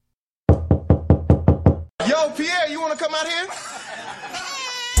Yo, Pierre, you want to come out here?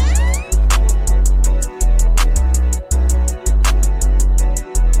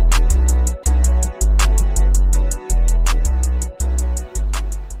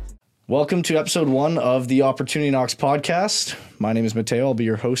 Welcome to episode 1 of the Opportunity Knocks podcast. My name is Mateo. I'll be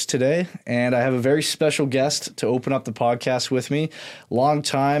your host today, and I have a very special guest to open up the podcast with me.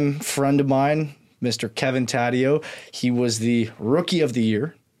 Longtime friend of mine, Mr. Kevin Taddeo. He was the Rookie of the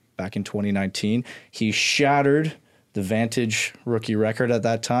Year back in 2019. He shattered the Vantage rookie record at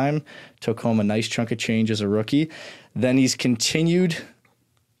that time, took home a nice chunk of change as a rookie. Then he's continued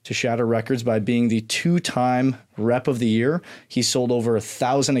to shatter records by being the 2-time Rep of the Year. He sold over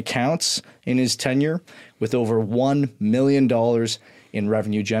 1,000 accounts in his tenure with over $1 million in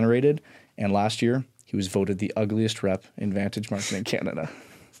revenue generated. And last year, he was voted the ugliest rep in Vantage Marketing Canada.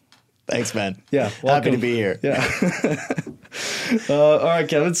 Thanks, man. Yeah, welcome. Happy to be here. Yeah. All right,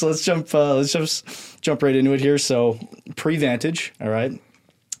 Kevin. So let's jump right into it here. So pre-Vantage, all right.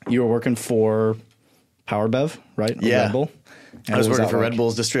 You were working for Power Bev, right? Yeah. Red Bull. I was working for Red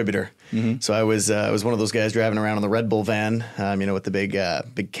Bull's distributor. Mm-hmm. So I was one of those guys driving around on the Red Bull van, with the big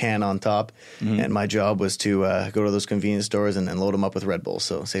can on top. Mm-hmm. And my job was to go to those convenience stores and load them up with Red Bull.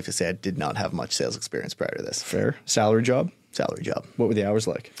 So safe to say I did not have much sales experience prior to this. Fair. Salary job? Salary job. What were the hours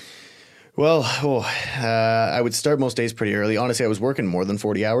like? Well, I would start most days pretty early. Honestly, I was working more than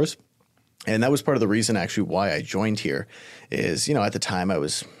 40 hours. And that was part of the reason actually why I joined here is, at the time I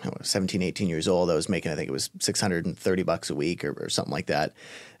was 17, 18 years old. I was making, I think it was $630 a week or something like that.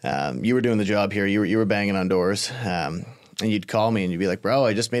 You were doing the job here. You were banging on doors. And you'd call me and you'd be like, bro,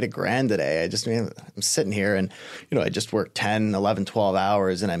 I just made $1,000 today. I'm sitting here and, I just worked 10, 11, 12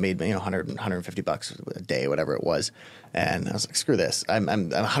 hours and I made, $150 a day, whatever it was. And I was like, screw this. I'm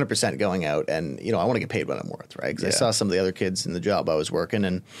 100% going out and, I want to get paid what I'm worth, right? Because I saw some of the other kids in the job I was working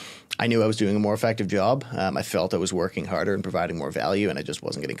and I knew I was doing a more effective job. I felt I was working harder and providing more value and I just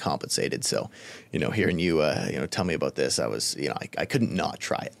wasn't getting compensated. So, hearing you, tell me about this, I was, I couldn't not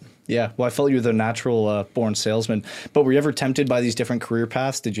try it. Yeah, well, I felt you were the natural born salesman. But were you ever tempted by these different career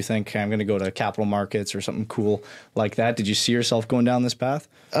paths? Did you think, I'm going to go to capital markets or something cool like that? Did you see yourself going down this path?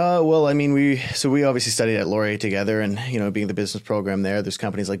 Well, we obviously studied at Laurier together and, being the business program there, there's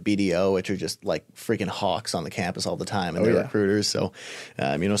companies like BDO, which are just like freaking hawks on the campus all the time and they're recruiters. So,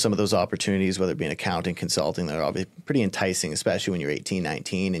 some of those opportunities, whether it be in accounting, consulting, they're obviously pretty enticing, especially when you're 18,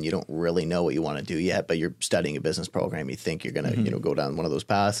 19 and you don't really know what you want to do yet, but you're studying a business program. You think you're going to, go down one of those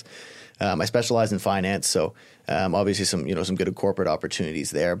paths. I specialize in finance, so obviously some good corporate opportunities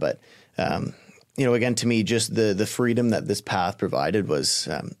there. But again, to me, just the freedom that this path provided was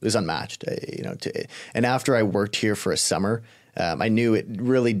unmatched. And after I worked here for a summer, I knew it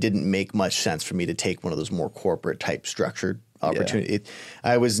really didn't make much sense for me to take one of those more corporate type structured opportunity.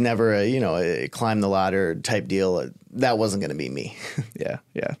 I was never a climb the ladder type deal. That wasn't going to be me. Yeah.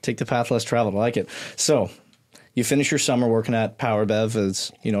 Take the path less traveled. I like it. So you finish your summer working at Power Bev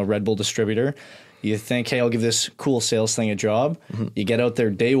as, a Red Bull distributor. You think, hey, I'll give this cool sales thing a job. Mm-hmm. You get out there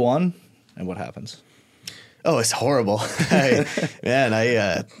day one, and what happens? Oh, it's horrible. I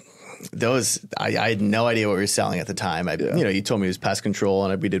had no idea what we were selling at the time. You told me it was pest control,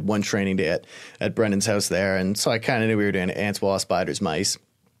 and we did one training day at Brendan's house there. And so I kind of knew we were doing ants, wasps, spiders, mice.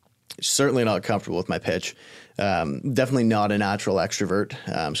 Certainly not comfortable with my pitch. Definitely not a natural extrovert.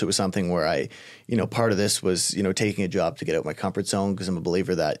 So it was something where I, part of this was, taking a job to get out of my comfort zone because I'm a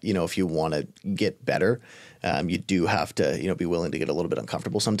believer that, if you want to get better, you do have to, be willing to get a little bit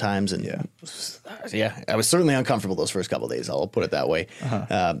uncomfortable sometimes. And I was certainly uncomfortable those first couple of days. I'll put it that way.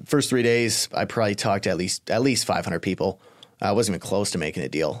 First 3 days, I probably talked to at least 500 people. I wasn't even close to making a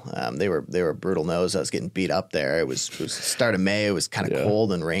deal. They were brutal no's. I was getting beat up there. It was start of May. It was kind of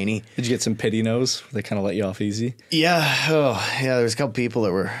cold and rainy. Did you get some pity no's? They kind of let you off easy? Yeah. There was a couple people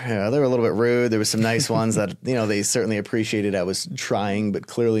that were they were a little bit rude. There was some nice ones that they certainly appreciated I was trying, but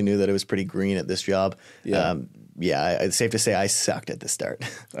clearly knew that it was pretty green at this job. It's safe to say I sucked at the start.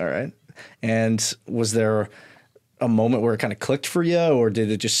 All right. And was there a moment where it kind of clicked for you, or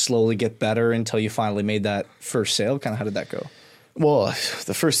did it just slowly get better until you finally made that first sale? Kind of how did that go? Well,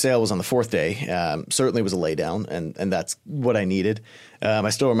 the first sale was on the fourth day. Certainly was a laydown, and that's what I needed. I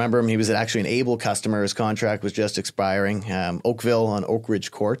still remember him. He was actually an able customer. His contract was just expiring. Oakville on Oak Ridge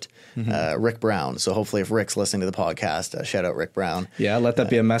Court. Rick Brown. So hopefully if Rick's listening to the podcast, shout out Rick Brown. Yeah, let that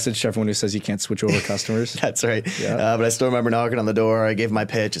be a message to everyone who says you can't switch over customers. That's right. Yeah. But I still remember knocking on the door. I gave my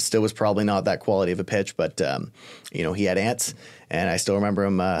pitch. It still was probably not that quality of a pitch, but he had ants. And I still remember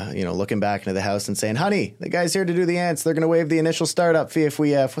him, looking back into the house and saying, honey, the guy's here to do the ants. They're going to waive the initial startup fee if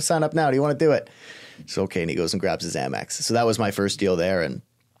we sign up now. Do you want to do it? So, okay. And he goes and grabs his Amex. So that was my first deal there. And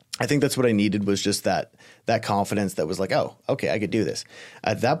I think that's what I needed, was just that confidence that was like, oh, okay, I could do this.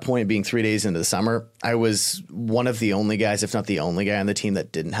 At that point, being 3 days into the summer, I was one of the only guys, if not the only guy on the team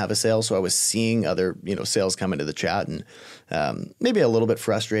that didn't have a sale. So I was seeing other, sales come into the chat, and maybe a little bit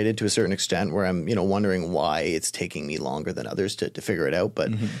frustrated to a certain extent, where I'm, wondering why it's taking me longer than others to figure it out.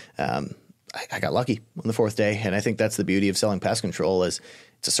 But I got lucky on the 4th day. And I think that's the beauty of selling pest control, is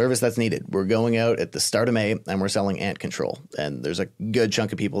it's a service that's needed. We're going out at the start of May and we're selling ant control. And there's a good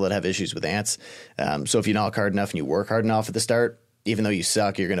chunk of people that have issues with ants. So if you knock hard enough and you work hard enough at the start, even though you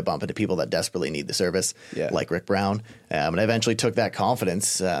suck, you're going to bump into people that desperately need the service, like Rick Brown. And I eventually took that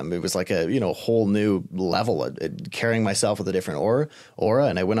confidence. It was like a whole new level, carrying myself with a different aura,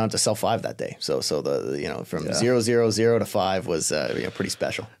 and I went on to sell 5 that day. So the from 0, 0, 0 to 5 was pretty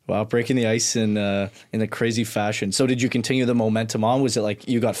special. Wow, breaking the ice in a crazy fashion. So did you continue the momentum on? Was it like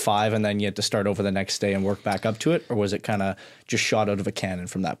you got 5 and then you had to start over the next day and work back up to it, or was it kind of just shot out of a cannon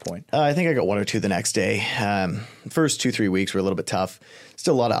from that point? I think I got 1 or 2 the next day. First 2-3 weeks were a little bit tough.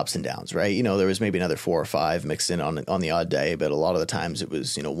 Still a lot of ups and downs, right? There was maybe another 4 or 5 mixed in on the odd day, but a lot of the times it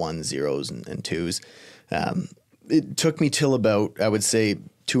was 1s, 0s, and 2s. It took me till about, I would say,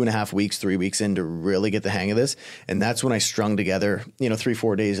 2.5 weeks, 3 weeks in to really get the hang of this, and that's when I strung together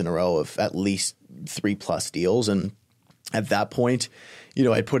 3-4 days in a row of at least 3+ deals. And at that point,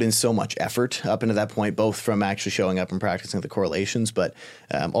 I'd put in so much effort up into that point, both from actually showing up and practicing the correlations, but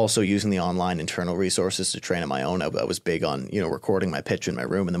also using the online internal resources to train on my own. I was big on, recording my pitch in my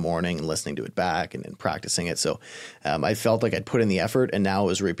room in the morning and listening to it back and practicing it. So I felt like I'd put in the effort, and now I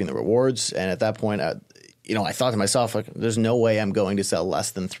was reaping the rewards. And at that point, I thought to myself, like, there's no way I'm going to sell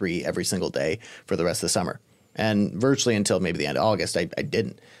less than 3 every single day for the rest of the summer. And virtually until maybe the end of August, I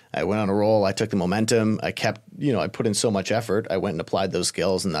didn't. I went on a roll. I took the momentum. I kept, I put in so much effort. I went and applied those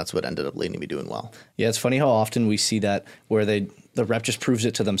skills, and that's what ended up leading me doing well. Yeah, it's funny how often we see that where the rep just proves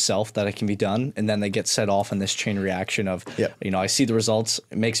it to themselves that it can be done, and then they get set off in this chain reaction of, I see the results.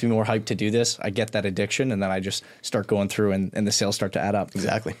 It makes me more hyped to do this. I get that addiction, and then I just start going through, and the sales start to add up.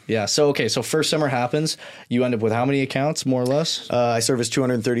 Exactly. Yeah. So first summer happens. You end up with how many accounts, more or less? I serviced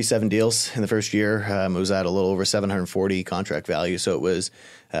 237 deals in the first year. It was at a little over 740 contract value, so it was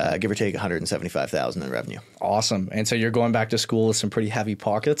give or take 175,000 in revenue. Awesome. And so you're going back to school with some pretty heavy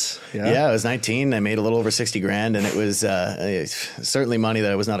pockets. Yeah, I was 19. I made a little over 60 grand, and it was certainly money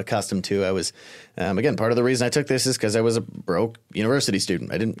that I was not accustomed to. I was, again, part of the reason I took this is because I was a broke university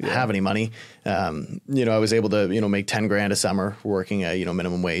student. I didn't have any money. I was able to, make 10 grand a summer working a,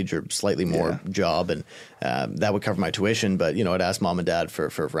 minimum wage or slightly more job. And that would cover my tuition. But, I'd ask mom and dad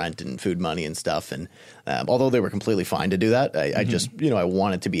for rent and food money and stuff. And although they were completely fine to do that, I just, I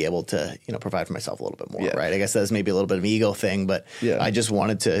wanted to be able to, provide for myself a little bit more, right? I guess that's maybe a little bit of an ego thing, but I just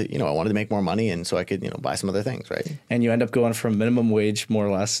wanted to, I wanted to make more money, and so I could, buy some other things, right? And you end up going from minimum wage, more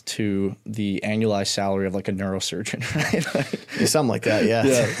or less, to the annualized salary of like a neurosurgeon, right? Something like that, yeah.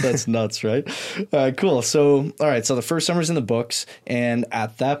 Yeah, that's nuts, right? Cool. So, all right, so the first summer's in the books, and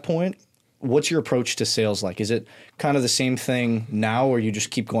at that point, what's your approach to sales like? Is it kind of the same thing now, where you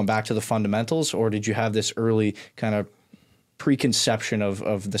just keep going back to the fundamentals, or did you have this early kind of preconception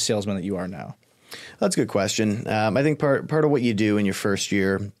of the salesman that you are now? That's a good question. I think part of what you do in your first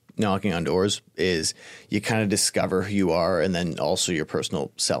year knocking on doors is you kind of discover who you are, and then also your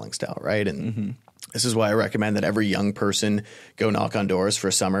personal selling style, right? And this is why I recommend that every young person go knock on doors for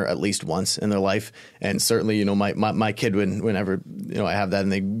a summer at least once in their life. And certainly, my kid, whenever, I have that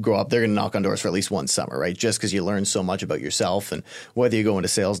and they grow up, they're going to knock on doors for at least one summer, right? Just because you learn so much about yourself, and whether you go into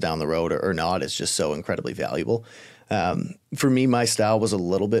sales down the road or not, it's just so incredibly valuable. For me, my style was a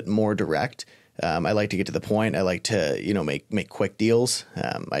little bit more direct. I like to get to the point. I like to, make quick deals.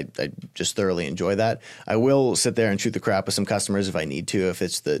 I just thoroughly enjoy that. I will sit there and shoot the crap with some customers if I need to, if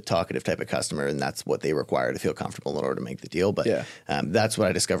it's the talkative type of customer and that's what they require to feel comfortable in order to make the deal. But that's what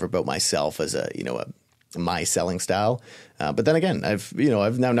I discovered about myself as my selling style. But then again, I've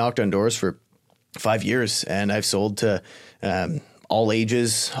now knocked on doors for 5 years, and I've sold to all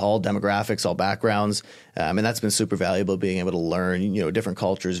ages, all demographics, all backgrounds. And that's been super valuable, being able to learn, different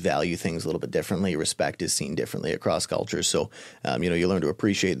cultures value things a little bit differently. Respect is seen differently across cultures. So, you learn to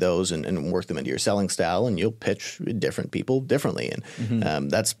appreciate those and work them into your selling style, and you'll pitch different people differently.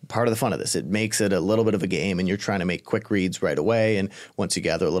 And that's part of the fun of this. It makes it a little bit of a game, and you're trying to make quick reads right away. And once you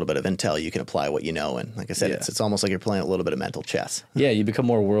gather a little bit of intel, you can apply what you know. And like I said, it's almost like you're playing a little bit of mental chess. Yeah, you become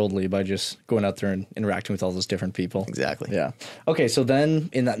more worldly by just going out there and interacting with all those different people. Exactly. Yeah. Okay, so then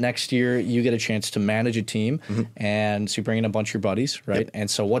in that next year, you get a chance to manage a team, and so you bring in a bunch of your buddies, right? Yep. And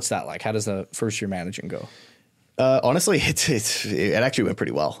so what's that like? How does the first year managing go? Honestly, it actually went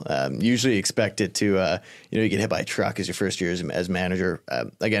pretty well. Usually expect it to, you get hit by a truck as your first year as manager.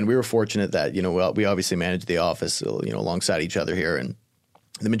 Again, we were fortunate that, we obviously managed the office, alongside each other here. And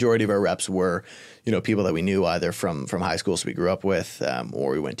the majority of our reps were, people that we knew either from high school, so we grew up with,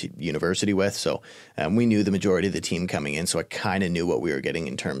 or we went to university with. So we knew the majority of the team coming in. So I kind of knew what we were getting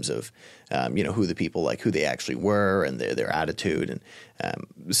in terms of, who the people, like who they actually were and their attitude. And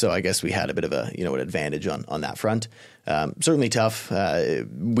so I guess we had a bit of a, an advantage on that front. Certainly tough.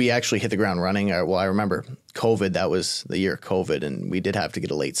 We actually hit the ground running. I remember COVID, that was the year of COVID, and we did have to get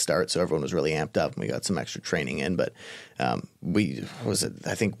a late start. So everyone was really amped up and we got some extra training in. But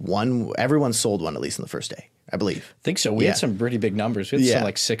everyone sold one at least on the first day, I believe. I think so. We had some pretty big numbers. We had some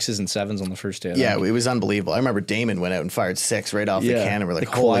like 6s and 7s on the first day. Yeah, it was unbelievable. I remember Damon went out and fired 6 right off the can, and we're like,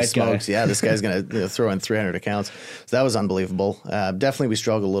 holy smokes, this guy's going to throw in 300 accounts. So that was unbelievable. Definitely we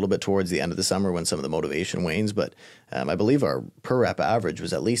struggled a little bit towards the end of the summer when some of the motivation wanes, but I believe our per rep average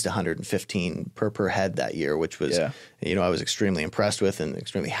was at least 115 per head that year, which was, I was extremely impressed with and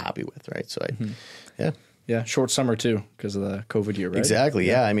extremely happy with, right? So Yeah, short summer too because of the COVID year, right? Exactly,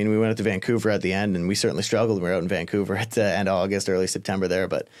 yeah. I mean, we went up to Vancouver at the end, and we certainly struggled. We were out in Vancouver at end of August, early to there.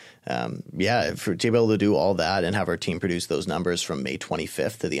 But to be able to do all that and have our team produce those numbers from May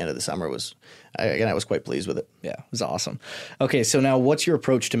 25th to the end of the summer I was quite pleased with it. Yeah, it was awesome. Okay, so now what's your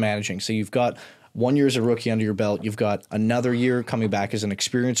approach to managing? So you've got 1 year as a rookie under your belt. You've got another year coming back as an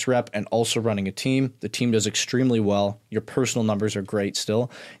experienced rep and also running a team. The team does extremely well. Your personal numbers are great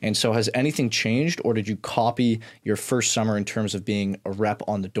still. And so has anything changed, or did you copy your first summer in terms of being a rep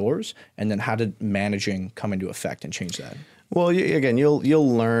on the doors? And then how did managing come into effect and change that? Well, again, you'll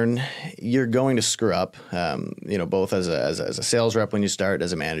learn. You're going to screw up, both as a sales rep when you start,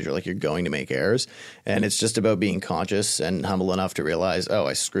 as a manager. Like, you're going to make errors, and it's just about being conscious and humble enough to realize, oh,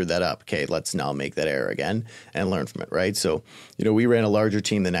 I screwed that up. Okay, let's not make that error again and learn from it, right? So, we ran a larger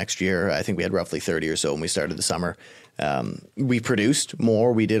team the next year. I think we had roughly 30 or so when we started the summer. We produced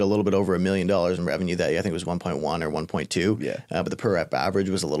more. We did a little bit over $1 million in revenue that year. I think it was 1.1 or 1.2. Yeah. But the per rep average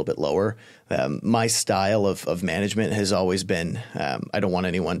was a little bit lower. My style of management has always been, I don't want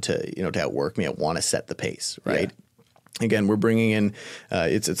anyone to outwork me. I want to set the pace, right? Yeah. Again, we're bringing in,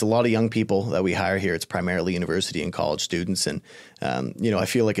 it's a lot of young people that we hire here. It's primarily university and college students. And, I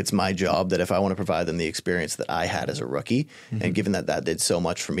feel like it's my job that if I want to provide them the experience that I had as a rookie, and given that did so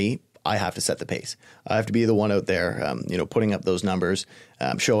much for me, I have to set the pace. I have to be the one out there, putting up those numbers,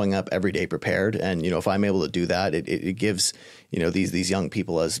 showing up every day prepared. And, if I'm able to do that, it gives, these young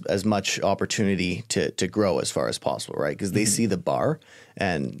people as much opportunity to grow as far as possible, right? Because they see the bar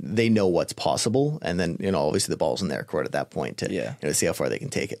and they know what's possible. And then, obviously the ball's in their court at that point to see how far they can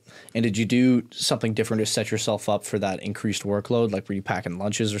take it. And did you do something different to set yourself up for that increased workload? Like, were you packing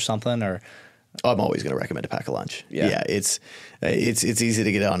lunches or something, or? I'm always going to recommend to pack a lunch. Yeah, it's easy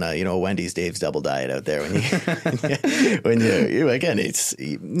to get on a Wendy's Dave's double diet out there when you again, it's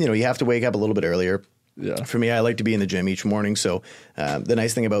you have to wake up a little bit earlier. Yeah. For me, I like to be in the gym each morning. So the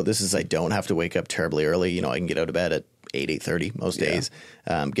nice thing about this is I don't have to wake up terribly early. I can get out of bed at 8:30 most days.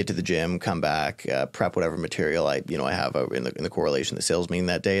 Get to the gym, come back, prep whatever material I have in the correlation, the sales meeting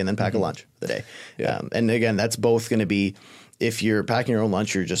that day, and then pack a lunch for the day. Yeah. And again, that's both going to be. If you're packing your own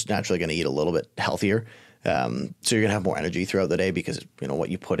lunch, you're just naturally going to eat a little bit healthier. So you're going to have more energy throughout the day because, what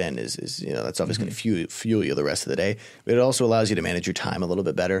you put in is that's obviously going to fuel you the rest of the day. But it also allows you to manage your time a little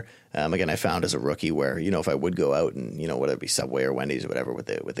bit better. Again, I found as a rookie where, if I would go out and, whether it be Subway or Wendy's or whatever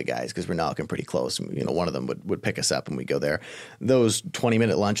with the guys, because we're knocking pretty close, one of them would pick us up and we go there. Those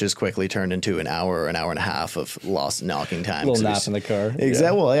 20-minute lunches quickly turned into an hour and a half of lost knocking time. A little nap in the car. Exactly.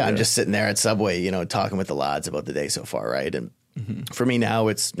 Yeah. Well, I'm just sitting there at Subway, talking with the lads about the day so far, right? And for me now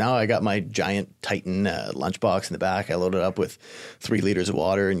I got my giant Titan lunchbox in the back. I load it up with 3 liters of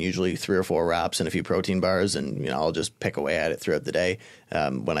water and usually 3 or 4 wraps and a few protein bars, and I'll just pick away at it throughout the day.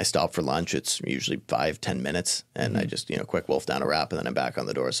 When I stop for lunch, it's usually 5-10 minutes, and I just quick wolf down a wrap, and then I'm back on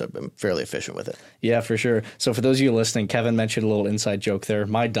the door. So I'm fairly efficient with it. Yeah, for sure. So for those of you listening, Kevin mentioned a little inside joke there.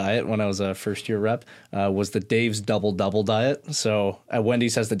 My diet when I was a first year rep was the Dave's double diet. So at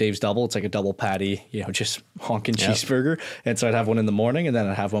Wendy's has the Dave's double. It's like a double patty, just honking cheeseburger. And so I'd have one in the morning, and then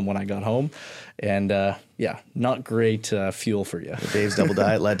I'd have one when I got home. And not great fuel for you. Dave's double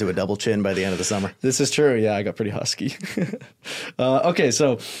diet led to a double chin by the end of the summer. This is true. Yeah, I got pretty husky. Okay,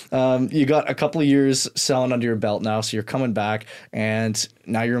 so you got a couple of years selling under your belt now, so you're coming back, and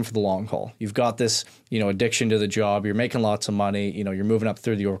now you're in for the long haul. You've got this, addiction to the job. You're making lots of money. You're moving up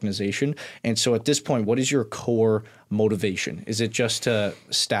through the organization. And so at this point, what is your core motivation? Is it just to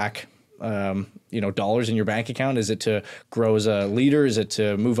stack dollars in your bank account? Is it to grow as a leader? Is it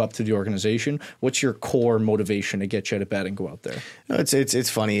to move up to the organization? What's your core motivation to get you out of bed and go out there? No, it's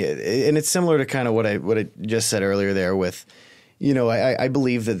funny, and it's similar to kind of what I just said earlier there with, I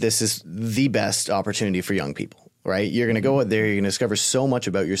believe that this is the best opportunity for young people. Right? You're going to go out there, you're going to discover so much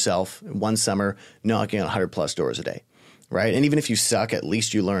about yourself one summer, knocking on 100 plus doors a day. Right. And even if you suck, at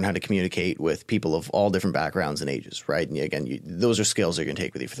least you learn how to communicate with people of all different backgrounds and ages. Right. And again, those are skills you're going to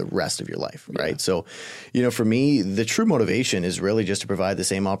take with you for the rest of your life. Right. Yeah. So, for me, the true motivation is really just to provide the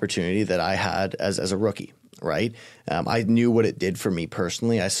same opportunity that I had as a rookie. Right. I knew what it did for me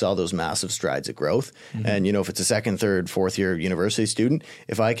personally. I saw those massive strides of growth. Mm-hmm. And, if it's a second, third, fourth year university student,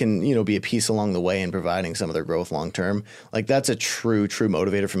 if I can, be a piece along the way in providing some of their growth long term, like that's a true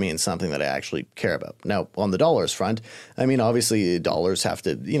motivator for me and something that I actually care about. Now, on the dollars front, I mean, obviously dollars have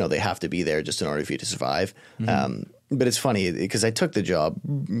to, they have to be there just in order for you to survive. Mm-hmm. But it's funny because I took the job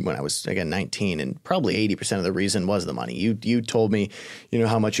when I was, again, 19, and probably 80% of the reason was the money. You told me,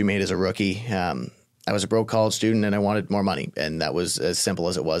 how much you made as a rookie. I was a broke college student and I wanted more money, and that was as simple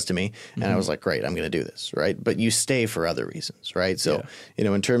as it was to me. And I was like, great, I'm going to do this. Right. But you stay for other reasons. Right. So,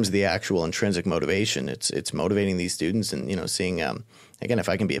 in terms of the actual intrinsic motivation, it's motivating these students and, seeing, again, if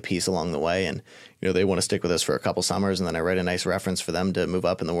I can be a piece along the way and, they want to stick with us for a couple summers and then I write a nice reference for them to move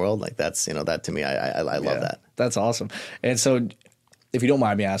up in the world. Like that's, that to me, I love that. That's awesome. And so, if you don't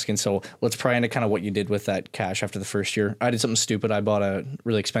mind me asking, so let's pry into kind of what you did with that cash after the first year. I did something stupid. I bought a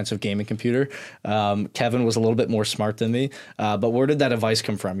really expensive gaming computer. Kevin was a little bit more smart than me. But where did that advice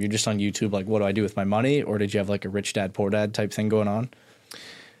come from? You're just on YouTube, like, what do I do with my money? Or did you have like a rich dad, poor dad type thing going on?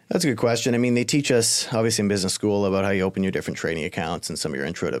 That's a good question. I mean, they teach us, obviously, in business school about how you open your different trading accounts and some of your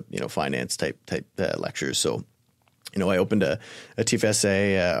intro to, finance type lectures. So, I opened a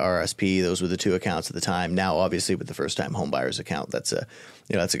TFSA, RSP. Those were the two accounts at the time. Now, obviously, with the first-time homebuyers account, that's a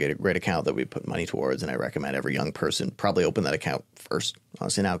great account that we put money towards, and I recommend every young person probably open that account first,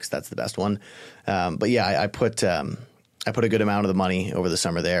 honestly, now, because that's the best one. But yeah, I put a good amount of the money over the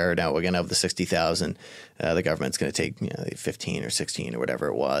summer there. Now, again, of the $60,000, the government's going to take 15 or 16 or whatever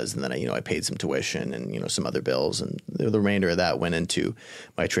it was, and then I paid some tuition and some other bills, and the remainder of that went into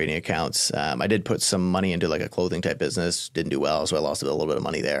my trading accounts. I did put some money into like a clothing type business. Didn't do well, so I lost a little bit of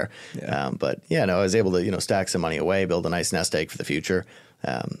money there. Yeah. I was able to stack some money away, build a nice nest egg for the future.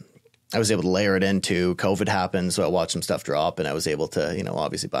 I was able to layer it into COVID happened, so I watched some stuff drop, and I was able to,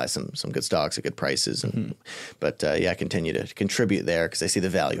 obviously buy some good stocks at good prices. And, But I continue to contribute there because I see the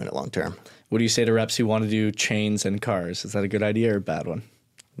value in it long term. What do you say to reps who want to do chains and cars? Is that a good idea or a bad one?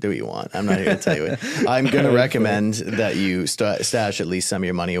 Do what you want. I'm not here to tell you it. I'm going to recommend that you stash at least some of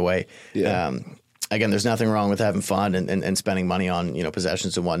your money away. Yeah. Again, there's nothing wrong with having fun and spending money on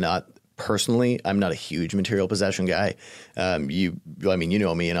possessions and whatnot. Personally, I'm not a huge material possession guy. You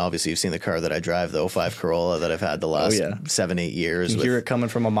know me, and obviously you've seen the car that I drive, the '05 Corolla that I've had the last 7-8 years. You hear it coming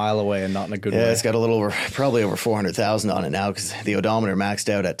from a mile away and not in a good way. Yeah, it's got a little over, probably over 400,000 on it now because the odometer maxed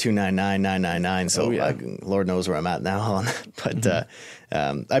out at 299,999. So Lord knows where I'm at now on that.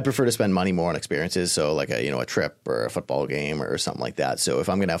 But I prefer to spend money more on experiences. So like a trip or a football game or something like that. So if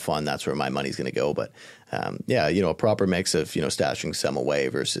I'm going to have fun, that's where my money's going to go. But a proper mix of, stashing some away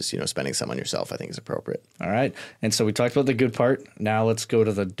versus, spending some on yourself, I think is appropriate. All right. And so we talked about the good part. Now let's go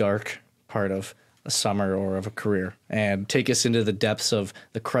to the dark part of a summer or of a career and take us into the depths of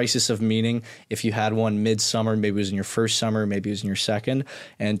the crisis of meaning. If you had one midsummer, maybe it was in your first summer, maybe it was in your second,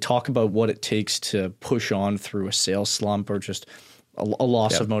 and talk about what it takes to push on through a sales slump or just a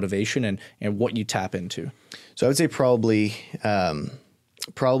loss of motivation and what you tap into. So I would say probably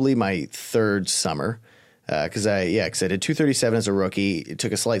my third summer. Because I did 237 as a rookie. It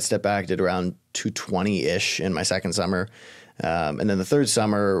took a slight step back, did around 220-ish in my second summer. And then the third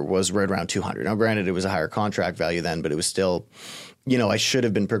summer was right around 200. Now, granted, it was a higher contract value then, but it was still, I should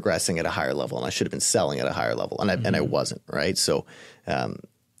have been progressing at a higher level and I should have been selling at a higher level. And I wasn't, right? So, it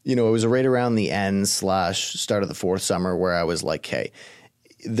was right around the end / start of the fourth summer where I was like, hey,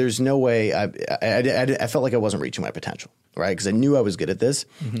 there's no way I felt like I wasn't reaching my potential. Right, because I knew I was good at this,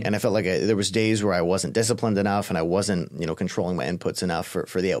 and I felt like there was days where I wasn't disciplined enough, and I wasn't, controlling my inputs enough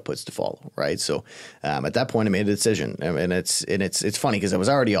for the outputs to follow. Right, so at that point, I made a decision, and it's funny because I was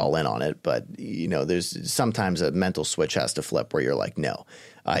already all in on it, but there's sometimes a mental switch has to flip where you're like, no,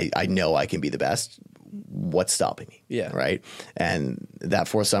 I know I can be the best. What's stopping me? Yeah, right. And that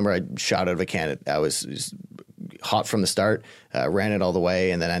fourth summer, I shot out of a cannon. I was hot from the start, ran it all the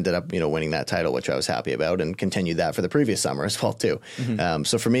way, and then ended up, winning that title, which I was happy about, and continued that for the previous summer as well too.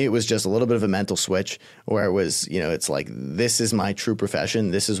 So for me, it was just a little bit of a mental switch where it was, it's like, this is my true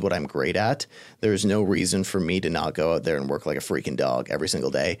profession. This is what I'm great at. There's no reason for me to not go out there and work like a freaking dog every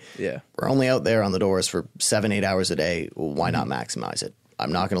single day. Yeah. We're only out there on the doors for 7-8 hours a day. Well, why not maximize it?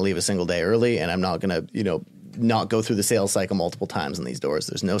 I'm not going to leave a single day early, and I'm not going to, not go through the sales cycle multiple times on these doors.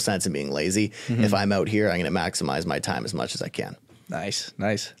 There's no sense in being lazy. If I'm out here, I'm going to maximize my time as much as I can. Nice.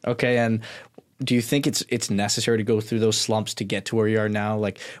 Okay, and do you think it's necessary to go through those slumps to get to where you are now?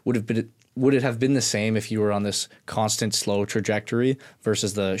 Like, would it have been the same if you were on this constant slow trajectory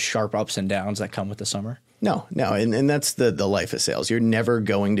versus the sharp ups and downs that come with the summer? No, and that's the life of sales. You're never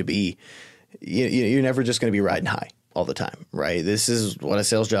going to be, you're never just going to be riding high all the time, right? This is what a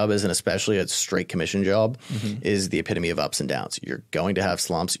sales job is, and especially a straight commission job is the epitome of ups and downs. You're going to have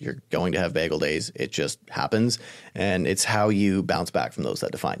slumps. You're going to have bagel days. It just happens, and it's how you bounce back from those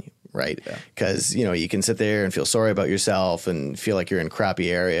that define you, right? Because, you can sit there and feel sorry about yourself and feel like you're in a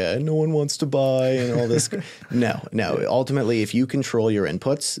crappy area and no one wants to buy and all this. No. Ultimately, if you control your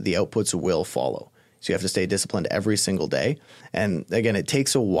inputs, the outputs will follow. So you have to stay disciplined every single day. And again, it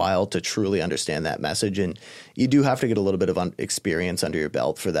takes a while to truly understand that message. And you do have to get a little bit of experience under your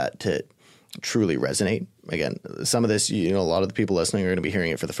belt for that to truly resonate. Again, some of this, a lot of the people listening are going to be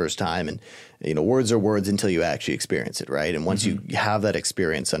hearing it for the first time. And, words are words until you actually experience it, right? And once you have that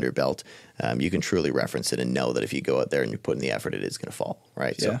experience under your belt, you can truly reference it and know that if you go out there and you put in the effort, it is going to fall,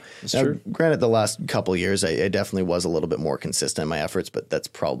 right? Yeah, so, now, granted, the last couple of years, I definitely was a little bit more consistent in my efforts, but that's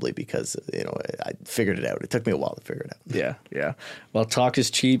probably because, I figured it out. It took me a while to figure it out. Yeah. Well, talk is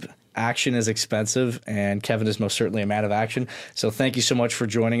cheap. Action is expensive, and Kevin is most certainly a man of action. So thank you so much for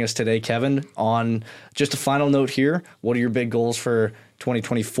joining us today, Kevin. On just a final note here, what are your big goals for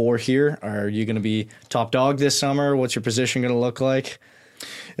 2024 here? Are you going to be top dog this summer? What's your position going to look like?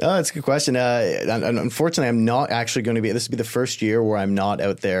 Oh, that's a good question. Unfortunately, I'm not actually going to be. This will be the first year where I'm not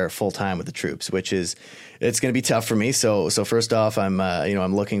out there full time with the troops, which is it's going to be tough for me. So first off, I'm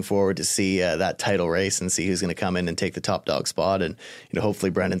looking forward to see that title race and see who's going to come in and take the top dog spot. And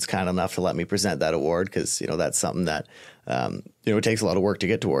hopefully Brendan's kind enough to let me present that award because that's something that it takes a lot of work to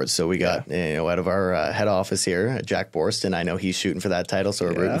get towards. So we got out of our head office here, Jack Borston. I know he's shooting for that title, so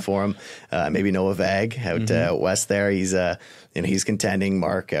we're rooting for him. Maybe Noah Vag out west there. He's contending.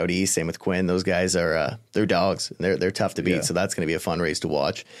 Mark out east, same with Quinn. Those guys are they're dogs. They're tough to beat. So that's going to be a fun race to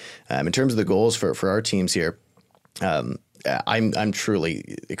watch. In terms of the goals for our teams here. I'm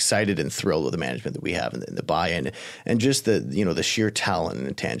truly excited and thrilled with the management that we have and the buy-in and just the sheer talent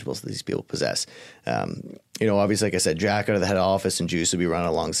and intangibles that these people possess. Obviously, like I said, Jack out of the head office and Juice will be running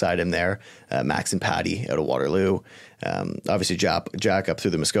alongside him there. Max and Patty out of Waterloo. Obviously, Jack up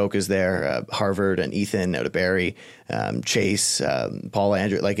through the Muskokas there. Harvard and Ethan out of Barrie. Chase, Paul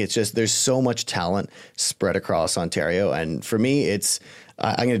Andrew. It's just there's so much talent spread across Ontario, and for me,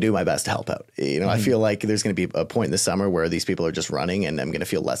 I'm going to do my best to help out. I feel like there's going to be a point in the summer where these people are just running and I'm going to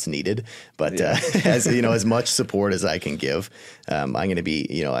feel less needed. But as much support as I can give, I'm going to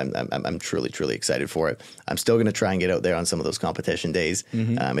be, I'm truly, truly excited for it. I'm still going to try and get out there on some of those competition days.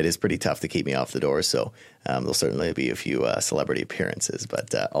 It is pretty tough to keep me off the door. So there'll certainly be a few celebrity appearances,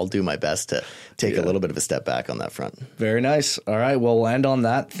 but I'll do my best to take a little bit of a step back on that front. Very nice. All right. Well, we'll end on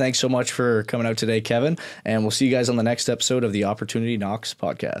that. Thanks so much for coming out today, Kevin. And we'll see you guys on the next episode of the Opportunity Knocks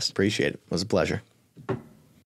podcast. Appreciate it. It was a pleasure.